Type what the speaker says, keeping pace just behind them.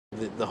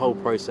the whole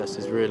process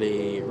is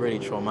really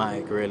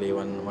traumatic, really,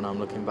 when I'm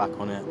looking back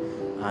on it,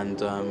 and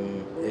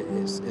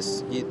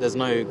there's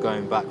no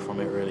going back from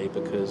it, really,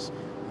 because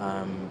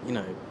you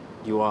know,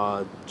 you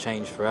are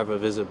changed forever,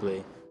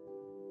 visibly.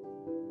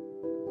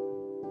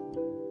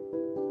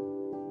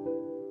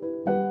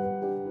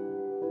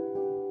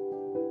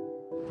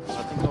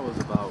 I think I was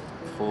about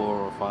 4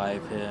 or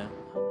 5 here.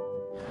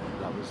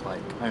 That was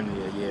like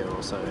only a year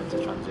or so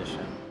into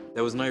transition.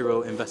 There was no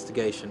real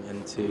investigation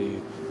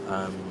into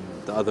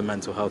the other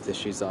mental health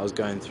issues that I was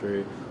going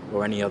through,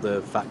 or any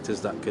other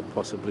factors that could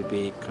possibly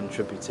be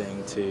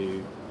contributing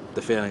to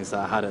the feelings that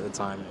I had at the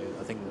time.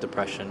 I think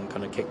depression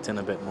kind of kicked in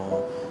a bit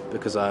more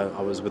because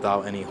I was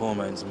without any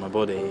hormones in my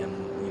body,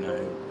 and you know,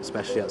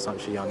 especially at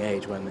such a young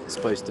age when it's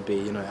supposed to be,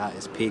 you know, at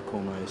its peak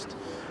almost.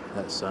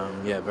 That's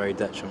yeah, very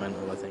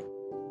detrimental, I think.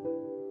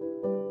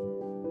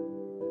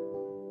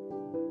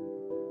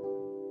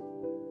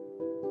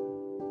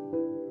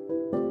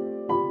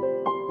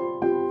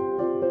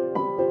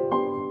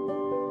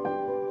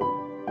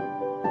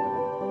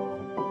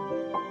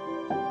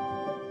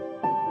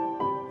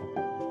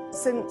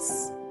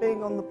 Since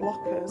being on the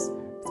blockers,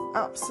 he's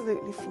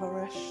absolutely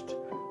flourished.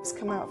 He's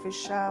come out of his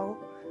shell,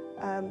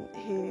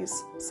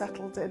 he's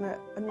settled in at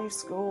a new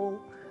school,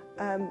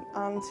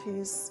 and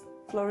he's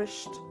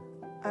flourished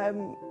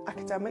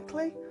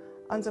academically,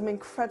 and I'm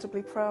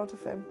incredibly proud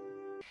of him.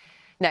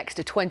 Next,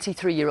 a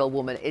 23-year-old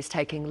woman is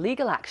taking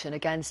legal action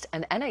against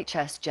an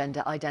NHS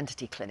gender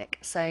identity clinic,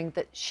 saying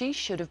that she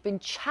should have been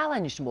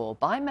challenged more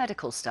by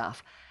medical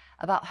staff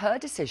about her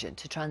decision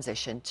to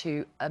transition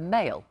to a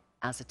male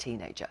as a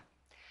teenager.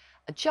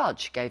 A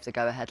judge gave the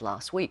go-ahead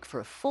last week for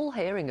a full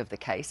hearing of the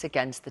case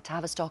against the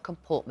Tavistock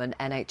and Portman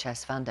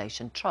NHS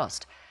Foundation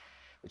Trust,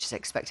 which is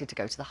expected to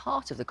go to the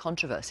heart of the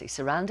controversy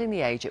surrounding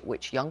the age at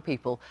which young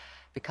people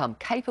become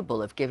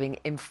capable of giving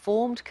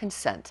informed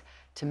consent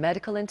to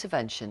medical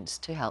interventions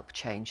to help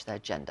change their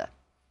gender.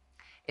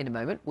 In a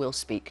moment, we'll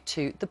speak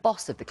to the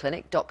boss of the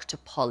clinic, Dr.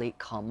 Polly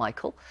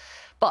Carmichael.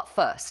 But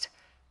first,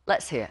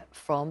 let's hear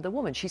from the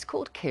woman. She's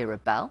called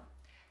Keira Bell.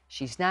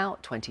 She's now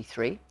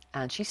 23.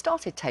 And she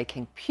started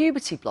taking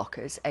puberty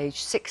blockers aged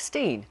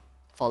 16,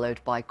 followed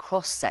by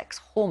cross-sex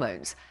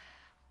hormones,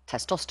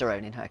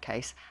 testosterone in her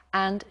case,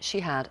 and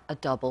she had a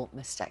double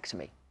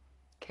mastectomy.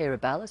 Keira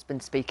Bell has been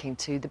speaking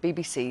to the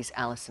BBC's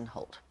Alison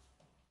Holt.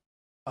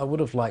 I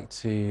would have liked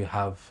to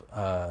have,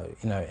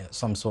 you know,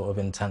 some sort of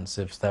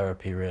intensive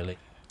therapy, really.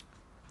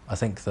 I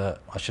think that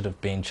I should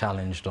have been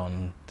challenged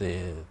on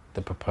the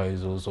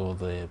proposals, or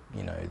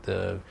you know,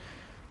 the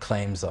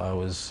claims that I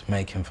was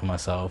making for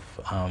myself,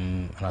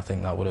 and I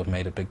think that would have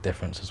made a big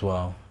difference as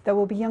well. There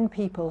will be young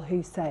people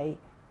who say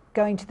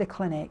going to the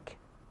clinic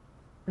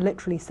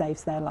literally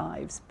saves their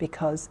lives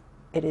because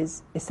it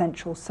is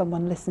essential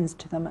someone listens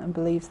to them and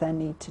believes their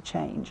need to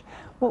change.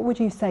 What would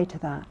you say to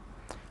that?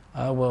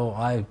 Well,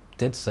 I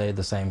did say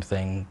the same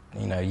thing,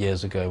 you know,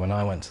 years ago when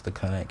I went to the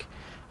clinic.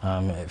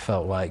 It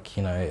felt like,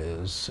 you know, it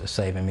was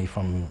saving me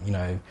from, you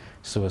know,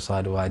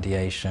 suicidal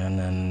ideation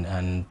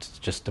and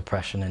just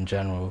depression in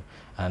general.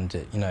 And,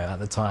 you know, at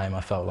the time I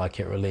felt like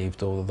it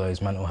relieved all of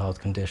those mental health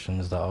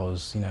conditions that I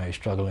was, you know,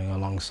 struggling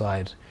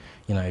alongside,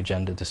 you know,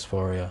 gender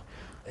dysphoria.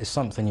 It's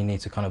something you need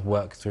to kind of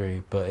work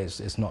through, but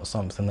it's not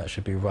something that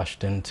should be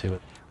rushed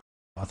into.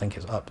 I think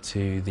it's up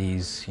to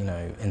these, you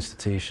know,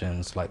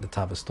 institutions like the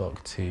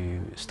Tavistock to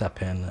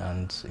step in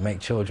and make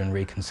children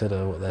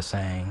reconsider what they're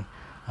saying.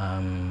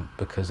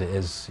 Because it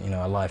is, you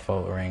know, a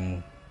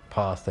life-altering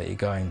path that you're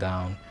going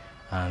down,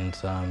 and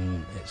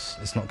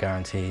it's not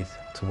guaranteed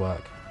to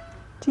work.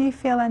 Do you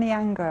feel any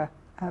anger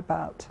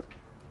about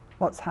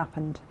what's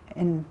happened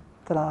in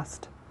the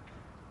last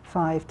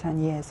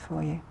 5–10 years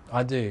for you?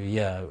 I do,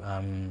 yeah.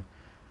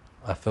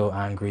 I feel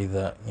angry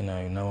that, you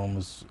know, no one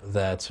was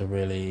there to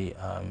really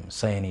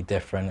say any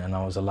different, and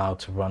I was allowed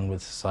to run with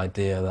this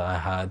idea that I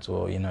had,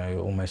 or, you know,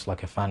 almost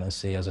like a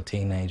fantasy as a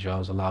teenager. I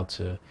was allowed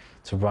to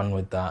run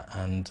with that,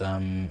 and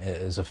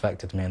it has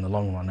affected me in the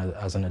long run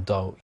as an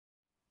adult.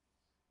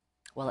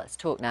 Well, let's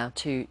talk now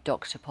to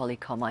Dr. Polly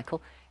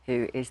Carmichael,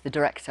 who is the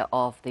director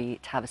of the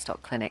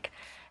Tavistock Clinic,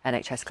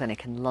 NHS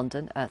Clinic in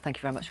London. Thank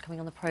you very much for coming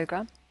on the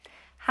programme.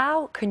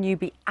 How can you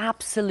be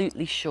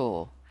absolutely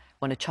sure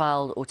when a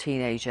child or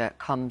teenager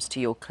comes to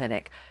your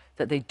clinic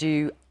that they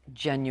do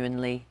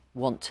genuinely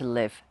want to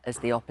live as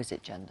the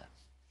opposite gender?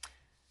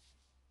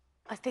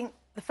 I think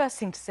the first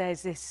thing to say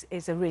is this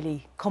is a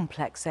really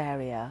complex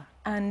area,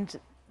 and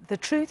the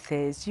truth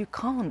is you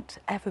can't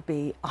ever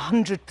be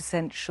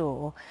 100%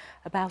 sure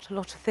about a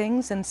lot of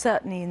things, and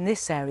certainly in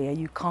this area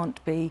you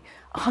can't be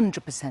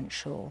 100%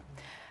 sure.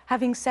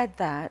 Having said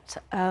that,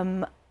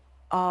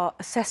 our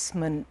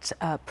assessment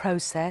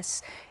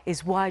process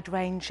is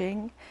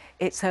wide-ranging.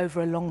 It's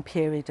over a long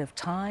period of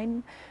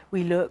time.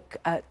 We look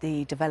at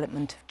the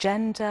development of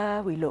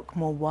gender, we look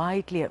more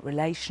widely at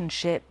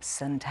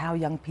relationships and how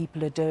young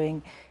people are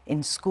doing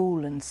in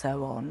school and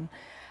so on.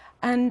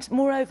 And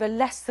moreover,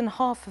 less than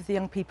half of the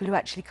young people who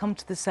actually come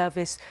to the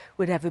service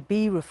would ever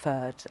be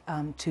referred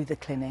to the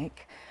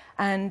clinic.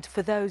 And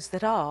for those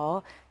that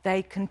are,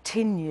 they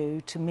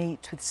continue to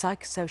meet with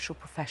psychosocial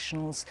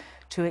professionals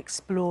to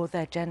explore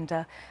their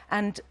gender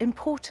and,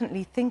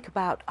 importantly, think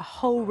about a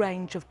whole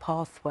range of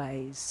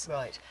pathways.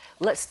 Right.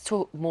 Let's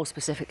talk more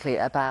specifically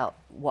about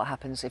what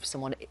happens if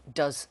someone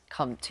does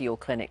come to your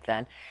clinic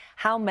then.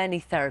 How many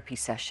therapy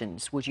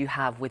sessions would you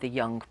have with a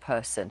young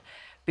person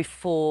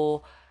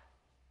before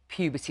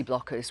puberty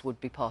blockers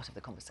would be part of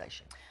the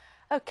conversation?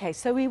 OK,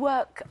 so we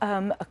work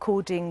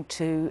according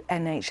to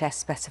NHS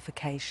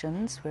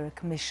specifications. We're a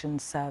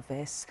commissioned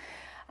service.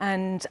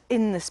 And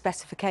in the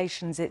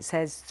specifications, it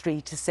says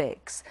 3 to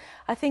 6.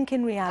 I think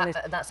in reality...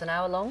 That's an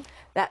hour long?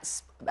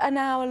 That's an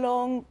hour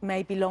long,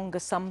 maybe longer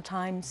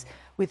sometimes.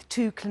 With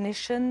 2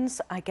 clinicians,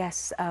 I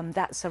guess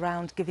that's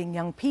around giving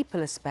young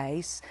people a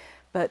space,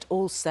 but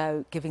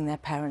also giving their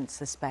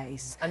parents a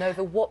space. And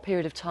over what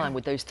period of time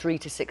would those 3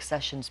 to 6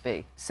 sessions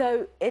be?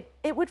 So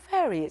it would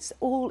vary. It's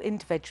all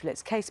individual.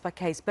 It's case by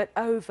case, but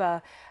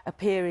over a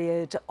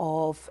period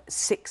of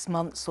 6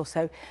 months or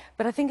so.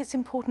 But I think it's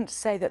important to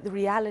say that the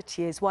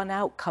reality is one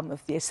outcome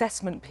of the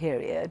assessment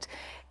period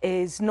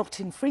is not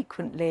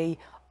infrequently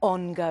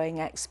ongoing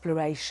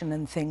exploration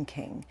and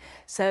thinking.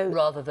 So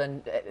rather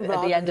than at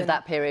the end of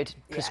that period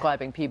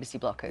prescribing puberty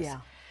blockers. Yeah.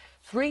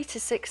 3 to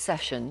 6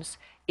 sessions,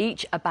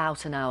 each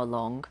about an hour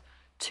long,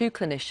 2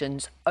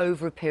 clinicians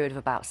over a period of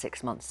about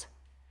 6 months.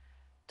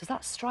 Does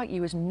that strike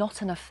you as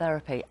not enough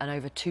therapy and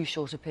over too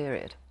short a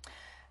period?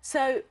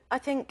 So I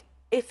think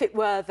if it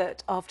were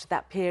that after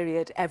that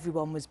period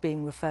everyone was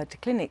being referred to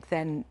clinic,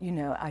 then, you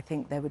know, I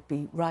think there would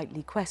be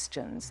rightly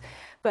questions.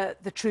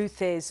 But the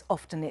truth is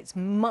often it's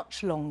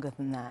much longer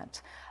than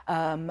that.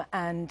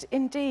 And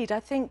indeed, I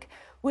think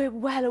we're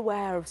well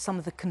aware of some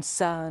of the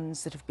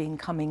concerns that have been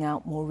coming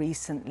out more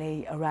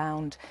recently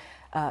around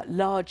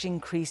large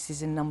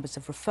increases in numbers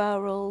of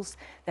referrals.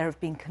 There have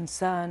been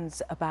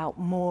concerns about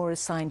more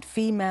assigned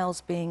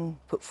females being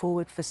put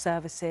forward for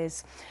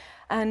services.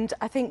 And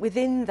I think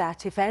within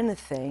that, if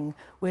anything,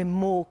 we're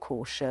more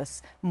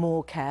cautious,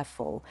 more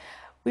careful.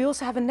 We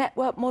also have a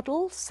network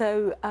model,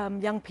 so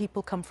young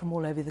people come from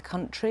all over the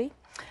country.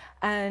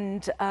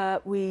 And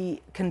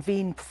we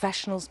convene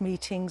professionals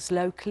meetings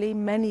locally.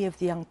 Many of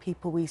the young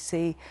people we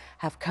see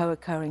have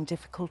co-occurring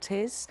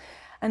difficulties.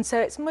 And so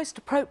it's most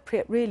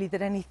appropriate, really,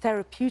 that any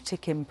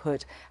therapeutic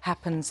input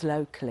happens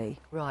locally.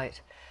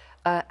 Right.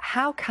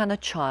 How can a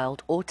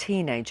child or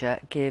teenager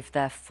give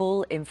their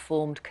full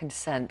informed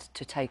consent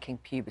to taking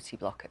puberty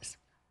blockers?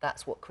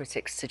 That's what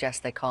critics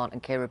suggest they can't,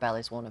 and Keira Bell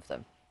is one of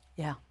them.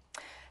 Yeah.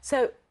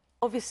 So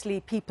obviously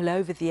people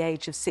over the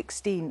age of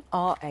 16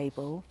 are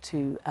able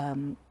to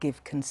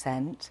give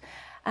consent.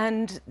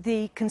 And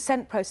the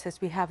consent process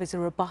we have is a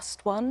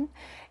robust one.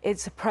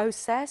 It's a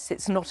process,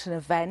 it's not an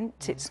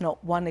event, it's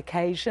not one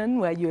occasion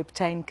where you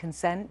obtain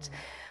consent.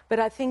 But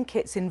I think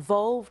it's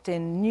involved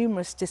in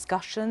numerous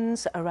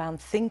discussions around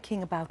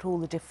thinking about all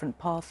the different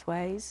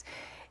pathways.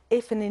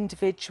 If an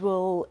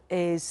individual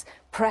is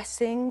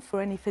pressing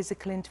for any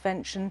physical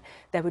intervention,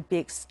 there would be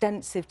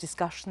extensive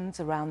discussions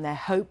around their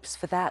hopes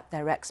for that,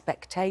 their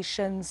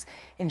expectations,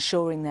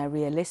 ensuring they're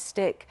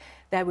realistic.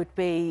 There would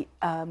be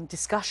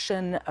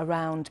discussion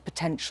around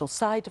potential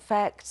side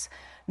effects,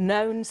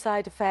 known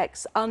side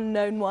effects,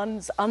 unknown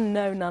ones,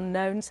 unknown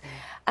unknowns.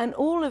 And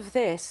all of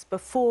this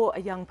before a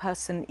young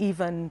person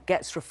even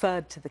gets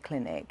referred to the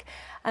clinic.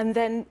 And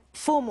then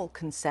formal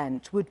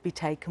consent would be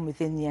taken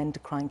within the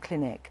endocrine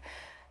clinic.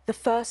 The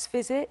first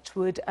visit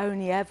would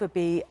only ever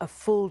be a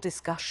full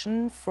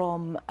discussion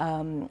from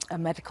a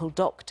medical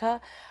doctor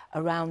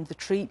around the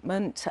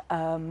treatment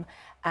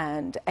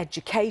and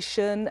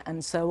education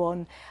and so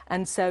on.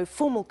 And so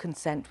formal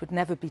consent would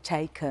never be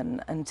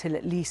taken until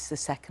at least the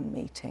second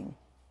meeting.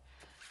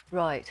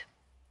 Right.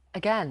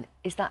 Again,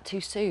 is that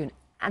too soon?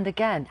 And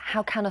again,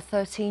 how can a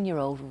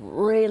 13-year-old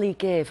really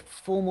give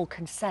formal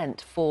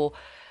consent for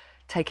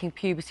taking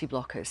puberty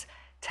blockers,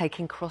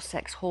 taking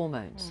cross-sex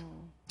hormones?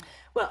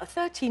 Well, a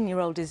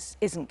 13-year-old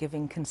isn't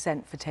giving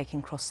consent for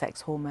taking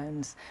cross-sex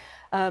hormones.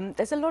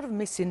 There's a lot of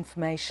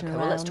misinformation around...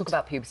 Well, let's talk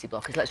about puberty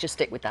blockers. Let's just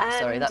stick with that.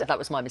 Sorry, that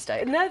was my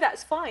mistake. No,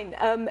 that's fine.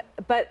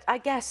 But I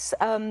guess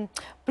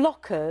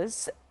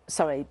blockers...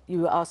 Sorry,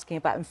 you were asking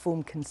about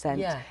informed consent.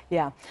 Yeah.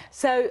 Yeah.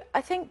 So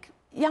I think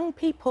young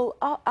people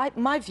are...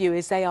 my view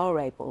is they are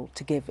able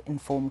to give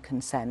informed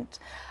consent.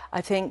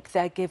 I think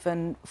they're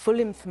given full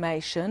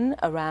information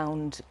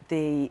around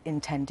the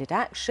intended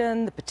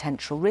action, the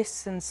potential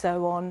risks and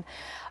so on,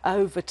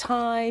 over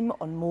time,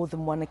 on more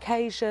than one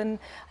occasion.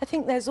 I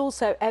think there's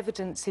also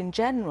evidence in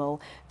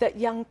general that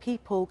young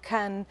people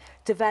can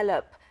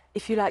develop,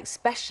 if you like,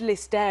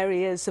 specialist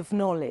areas of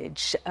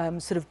knowledge,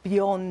 sort of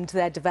beyond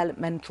their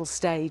developmental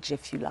stage,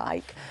 if you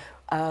like,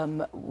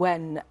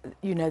 when,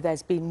 you know,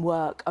 there's been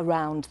work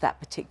around that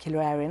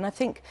particular area. And I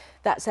think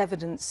that's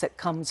evidence that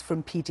comes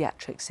from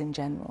paediatrics in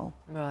general.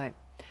 Right.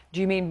 Do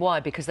you mean why?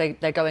 Because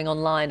they're going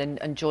online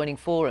and joining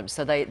forums,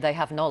 so they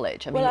have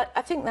knowledge? I mean, well,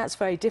 I think that's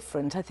very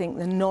different. I think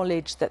the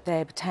knowledge that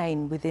they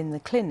obtain within the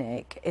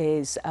clinic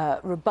is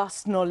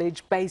robust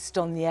knowledge based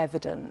on the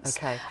evidence.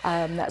 OK.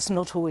 That's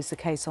not always the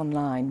case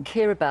online.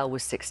 Keira Bell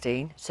was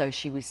 16, so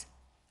she was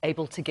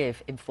able to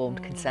give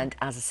informed consent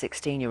as a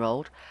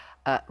 16-year-old.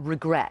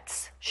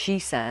 Regrets. She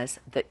says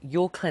that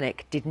your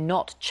clinic did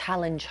not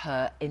challenge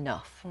her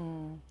enough.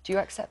 Do you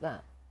accept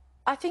that?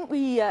 I think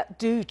we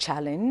do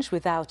challenge,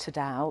 without a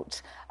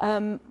doubt.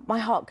 My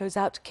heart goes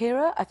out to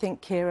Keira. I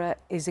think Keira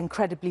is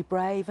incredibly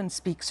brave and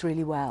speaks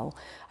really well.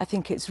 I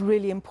think it's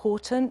really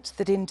important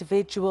that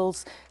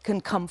individuals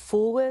can come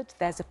forward.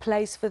 There's a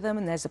place for them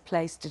and there's a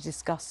place to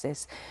discuss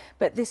this.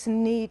 But this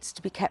needs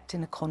to be kept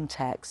in a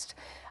context.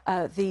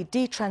 The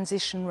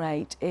detransition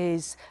rate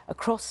is,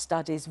 across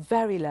studies,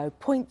 very low,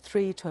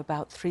 0.3 to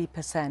about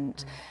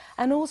 3%.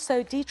 And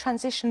also,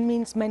 detransition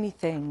means many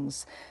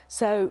things.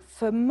 So,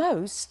 for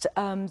most,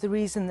 the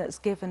reason that's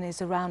given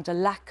is around a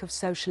lack of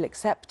social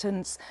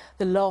acceptance,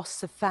 the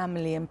loss of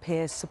family and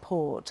peer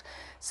support.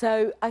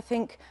 So, I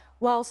think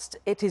whilst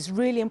it is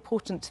really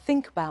important to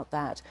think about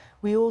that,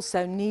 we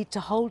also need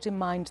to hold in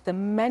mind the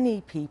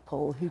many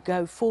people who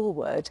go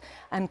forward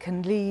and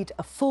can lead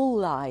a full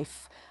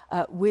life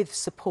with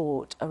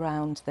support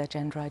around their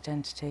gender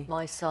identity.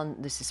 My son,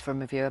 this is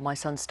from a viewer, my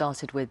son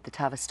started with the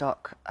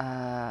Tavistock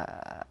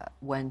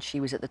when she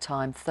was at the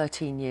time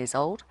 13 years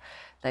old.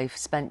 They've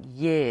spent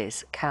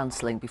years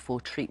counselling before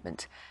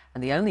treatment.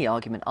 And the only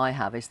argument I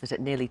have is that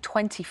at nearly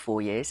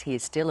 24 years, he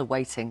is still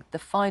awaiting the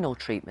final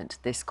treatment.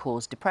 This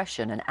caused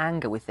depression and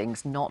anger with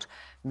things not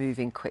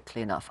moving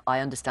quickly enough. I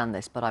understand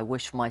this, but I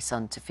wish for my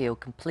son to feel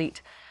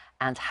complete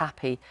and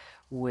happy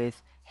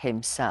with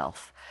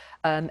himself.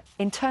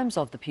 In terms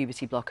of the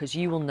puberty blockers,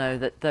 you will know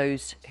that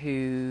those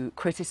who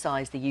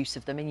criticise the use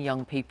of them in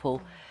young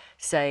people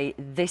say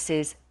this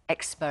is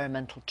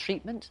experimental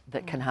treatment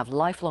that can have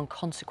lifelong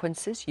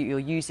consequences. You're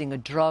using a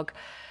drug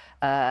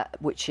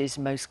which is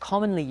most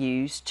commonly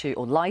used to,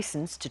 or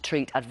licensed to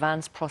treat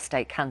advanced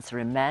prostate cancer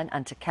in men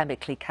and to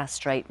chemically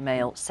castrate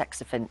male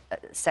sex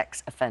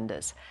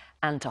offenders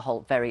and to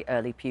halt very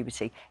early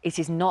puberty. It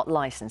is not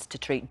licensed to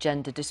treat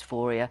gender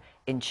dysphoria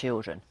in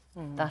children.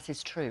 That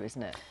is true,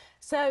 isn't it?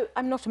 So,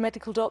 I'm not a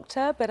medical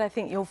doctor, but I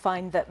think you'll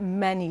find that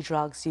many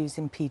drugs used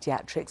in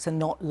paediatrics are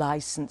not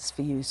licensed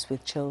for use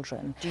with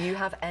children. Do you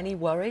have any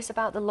worries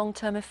about the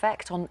long-term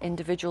effect on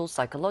individuals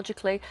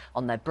psychologically,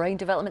 on their brain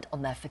development,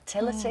 on their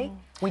fertility?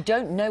 We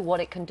don't know what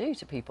it can do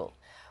to people.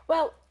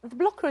 Well, the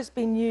blocker has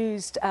been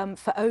used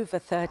for over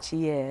 30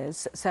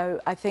 years, so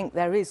I think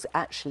there is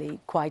actually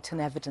quite an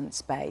evidence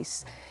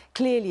base.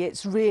 Clearly,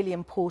 it's really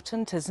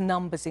important as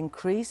numbers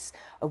increase,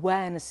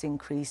 awareness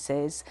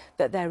increases,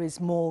 that there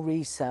is more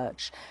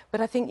research. But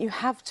I think you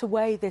have to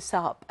weigh this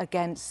up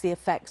against the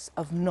effects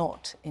of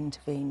not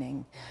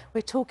intervening.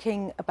 We're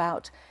talking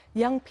about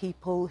young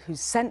people whose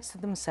sense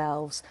of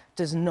themselves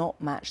does not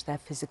match their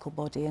physical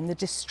body, and the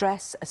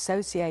distress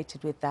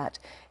associated with that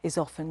is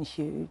often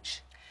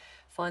huge.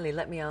 Finally,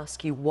 let me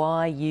ask you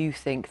why you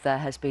think there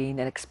has been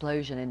an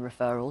explosion in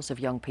referrals of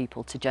young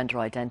people to gender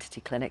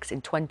identity clinics.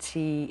 In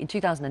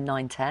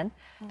 2009-10,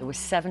 there were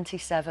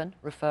 77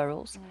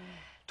 referrals.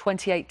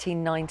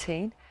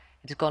 2018-19, it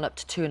has gone up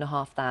to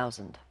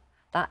 2,500.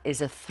 That is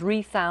a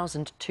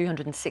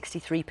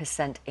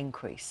 3,263%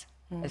 increase.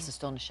 It's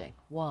astonishing.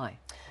 Why?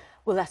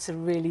 Well, that's a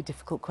really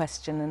difficult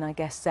question, and I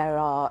guess there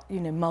are,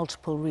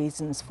 multiple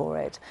reasons for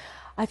it.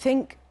 I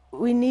think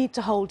we need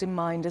to hold in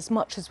mind, as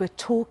much as we're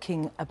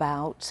talking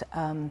about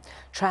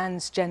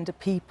transgender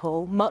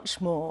people, much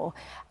more,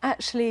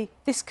 actually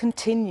this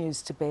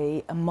continues to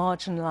be a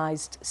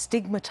marginalised,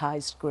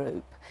 stigmatised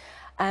group.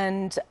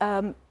 And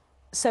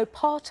so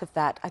part of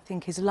that, I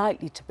think, is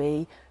likely to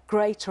be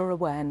greater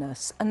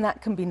awareness, and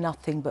that can be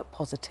nothing but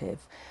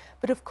positive.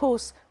 But of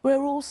course,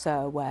 we're also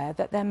aware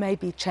that there may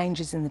be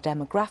changes in the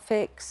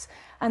demographics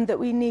and that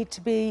we need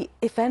to be,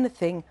 if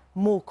anything,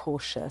 more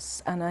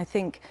cautious. And I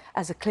think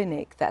as a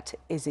clinic, that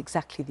is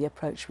exactly the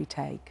approach we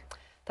take.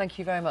 Thank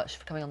you very much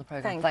for coming on the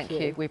programme. Thank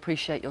you. We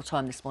appreciate your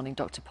time this morning.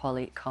 Dr.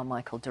 Polly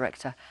Carmichael,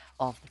 Director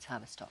of the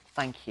Tavistock.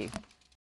 Thank you.